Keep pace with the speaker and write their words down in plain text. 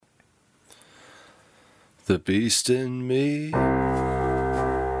The beast in me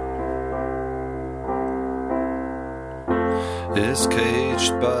is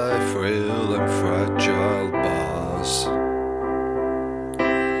caged by frail and fragile bars,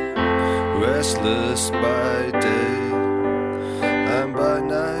 restless by day and by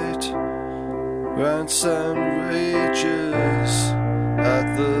night, rants and rages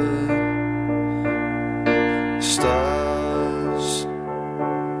at the stars.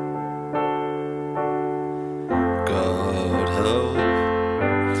 God help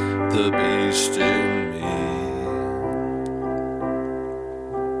the beast in me.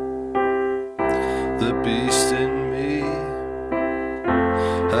 The beast in me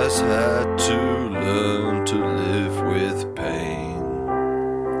has had to learn to live with pain,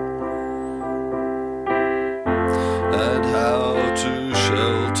 and how to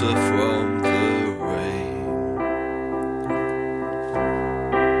shelter from the rain.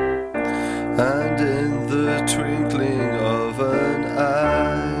 And in the twinkling of an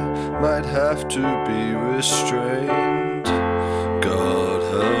eye might have to be restrained. God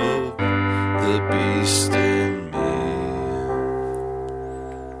help the beast in me.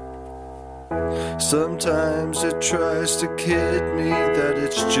 Sometimes it tries to kid me that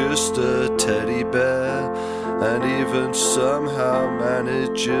it's just a teddy bear, and even somehow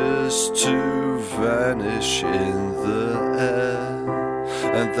manages to vanish in the air.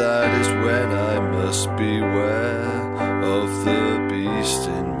 And that is when I must beware of the beast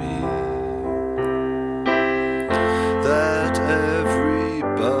in me. That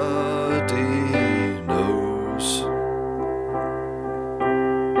everybody knows.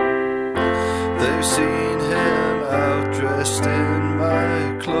 They've seen him out dressed in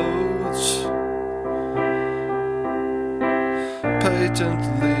my clothes,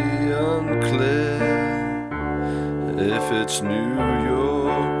 patently unclear if it's New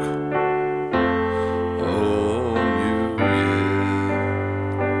York or New Year.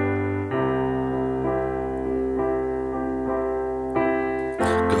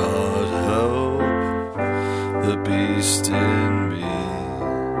 God help the beast in